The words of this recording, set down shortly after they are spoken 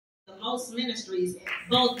host ministries,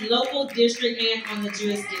 both local, district, and on the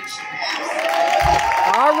jurisdiction.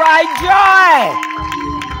 All right, Joy!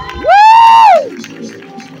 Woo!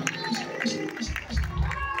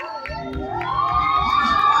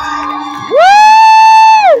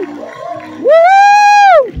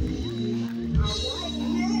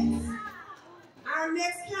 Our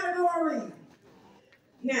next category.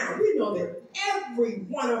 Now, we know that every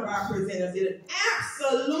one of our presenters did an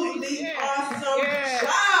absolutely awesome job.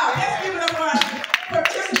 Let's give it up for our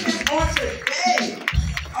participants on today.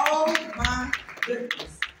 Oh my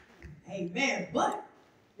goodness. Amen. But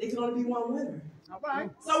there can only be one winner. All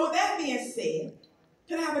right. So with that being said,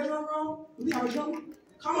 can I have a drum roll? Do we have a drum roll?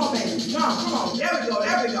 Come on, baby. Come on. There we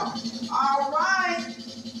go. All right.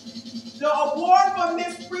 The award for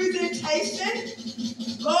Miss Presentation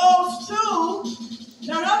goes to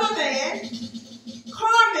none other than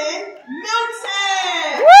Carmen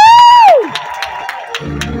Milton. Woo!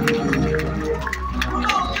 Come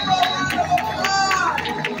on, give her a round of applause.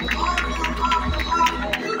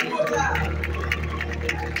 Awesome. Beautiful job.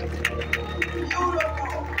 Beautiful.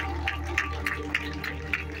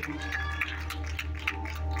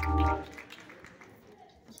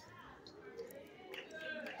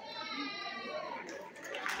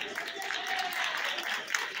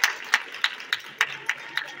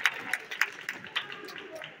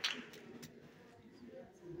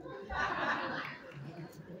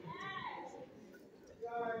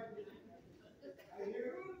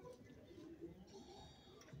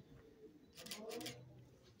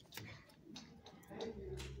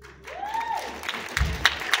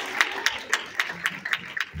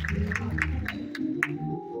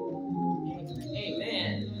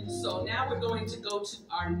 To go to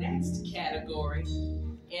our next category,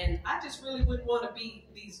 and I just really wouldn't want to be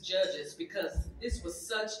these judges because this was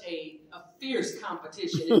such a fierce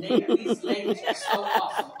competition, and these ladies were so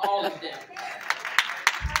awesome, all of them.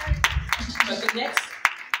 But the next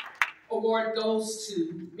award goes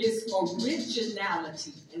to Miss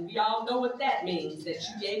Originality, and we all know what that means, that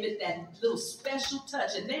you gave it that little special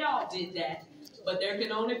touch, and they all did that, but there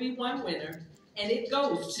can only be one winner, and it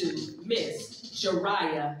goes to Miss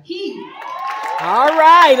Jariah He. All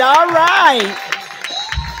right.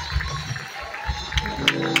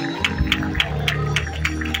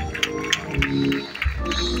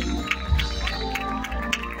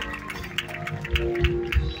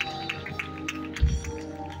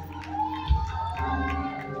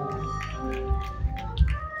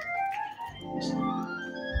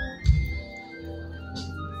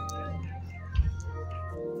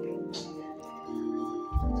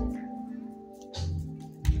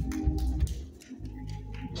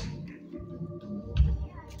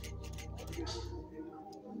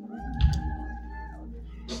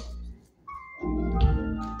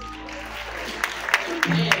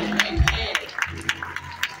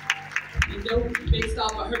 Based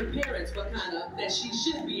off of her parents, what kind of that she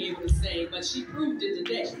should be able to sing, but she proved it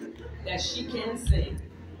today that she can sing.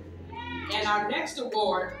 And our next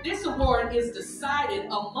award, this award is decided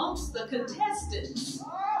amongst the contestants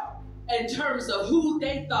in terms of who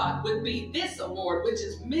they thought would be this award, which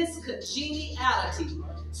is Miss Congeniality.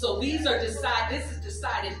 So this is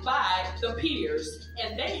decided by the peers,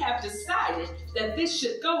 and they have decided that this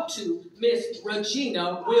should go to Miss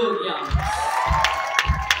Regina Williams.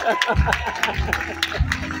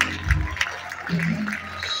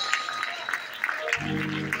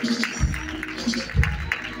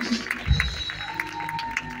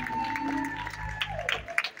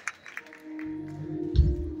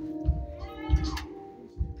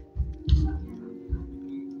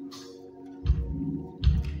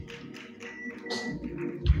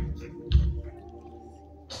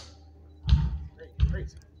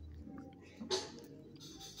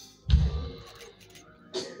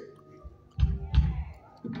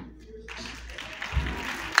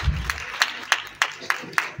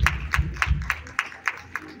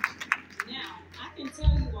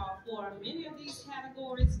 For many of these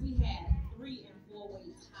categories, we had 3- and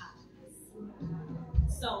 4-way ties.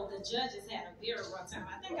 So the judges had a very rough time.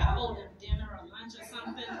 I think I owed them dinner or lunch or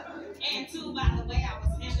something. And two, by the way I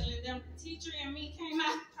was handling them, the teacher and me came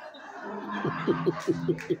out.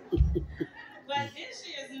 But this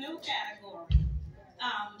year's new category,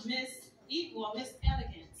 Miss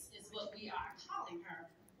Elegance is what we are calling her.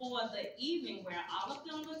 For the evening wear, all of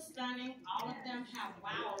them look stunning. All of them have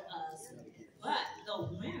wowed us. But the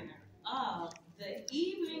winner of the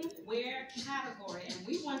evening wear category, and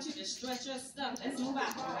we want you to stretch your stuff. Let's move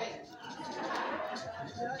out the way.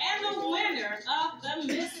 And the winner of the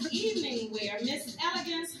Miss Evening Wear, Miss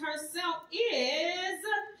Elegance herself, is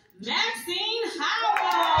Maxine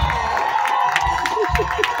Howell.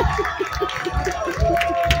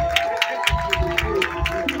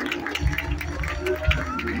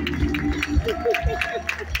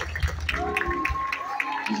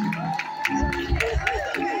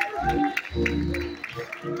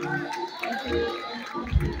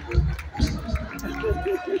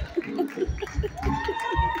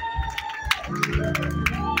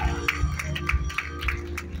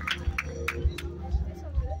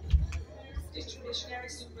 District Missionary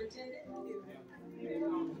Superintendent.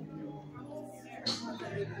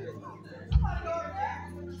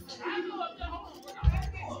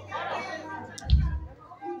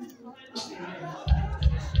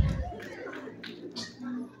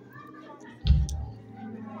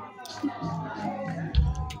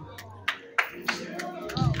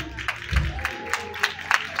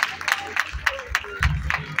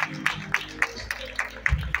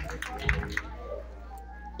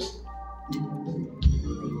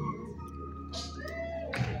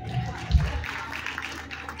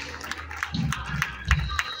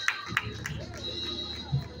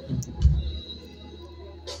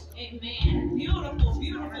 Amen. Beautiful,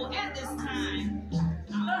 beautiful. At this time,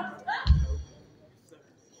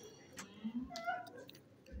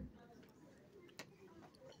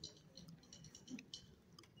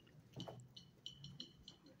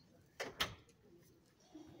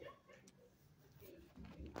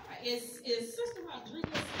 is Sister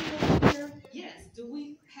Rodriguez still here? Yes. Do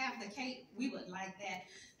we have the cake? We would like that.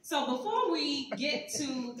 So before we get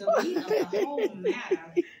to the meat of the whole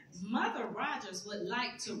matter, Mother Rodgers would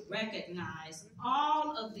like to recognize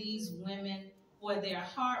all of these women for their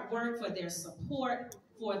hard work, for their support,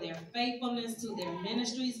 for their faithfulness to their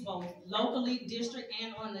ministries, both locally, district,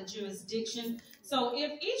 and on the jurisdiction. So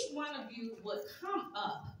if each one of you would come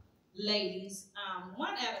up, ladies,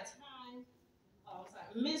 one at a time. Oh,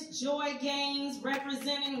 sorry. Miss Joy Gaines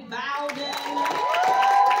representing Bowden.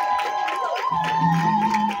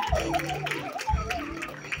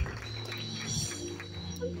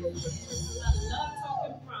 I love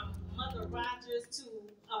talking from Mother Rodgers to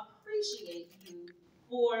appreciate you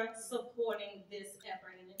for supporting this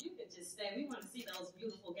effort. And if you could just stay, we want to see those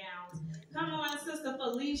beautiful gowns. Come on, Sister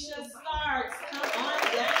Felicia Starks. Come on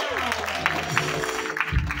down.